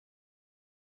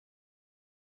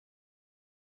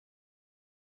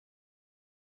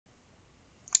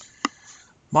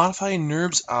Modify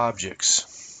NURBS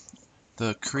objects.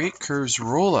 The Create Curves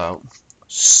Rollout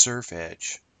Surf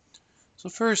Edge. So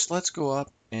first, let's go up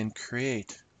and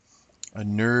create a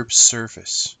NURBS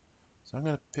surface. So I'm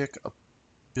going to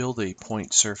build a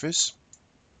point surface.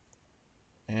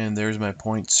 And there's my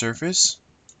point surface.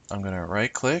 I'm going to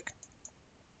right click.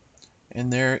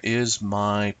 And there is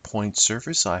my point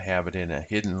surface. I have it in a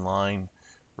hidden line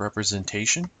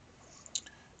representation.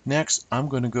 Next, I'm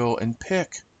going to go and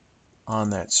pick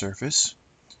on that surface.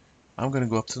 I'm going to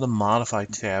go up to the Modify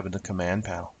tab in the Command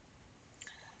Panel.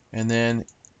 And then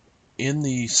in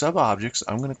the sub-objects,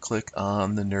 I'm going to click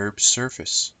on the NURBS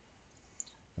surface.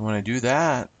 And when I do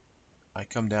that, I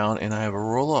come down and I have a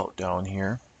rollout down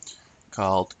here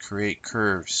called Create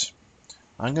Curves.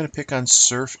 I'm going to pick on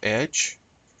Surf Edge.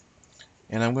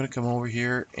 And I'm going to come over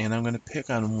here and I'm going to pick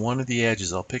on one of the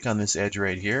edges. I'll pick on this edge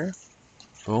right here.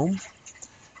 Boom.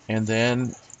 And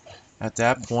then at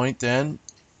that point then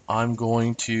I'm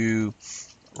going to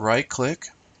right click,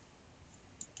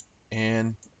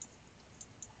 and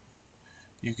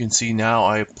you can see now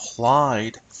I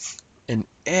applied an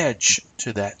edge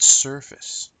to that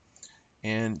surface.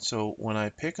 And so when I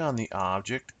pick on the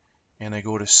object and I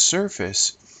go to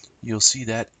surface, you'll see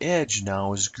that edge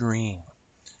now is green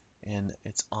and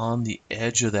it's on the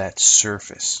edge of that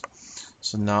surface.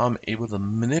 So now I'm able to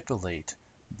manipulate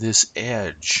this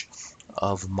edge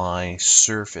of my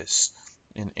surface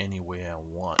in any way I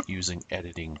want using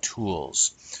editing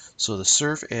tools. So the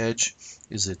surf edge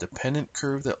is a dependent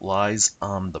curve that lies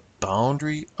on the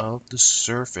boundary of the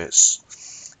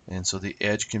surface. And so the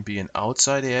edge can be an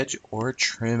outside edge or a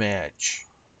trim edge.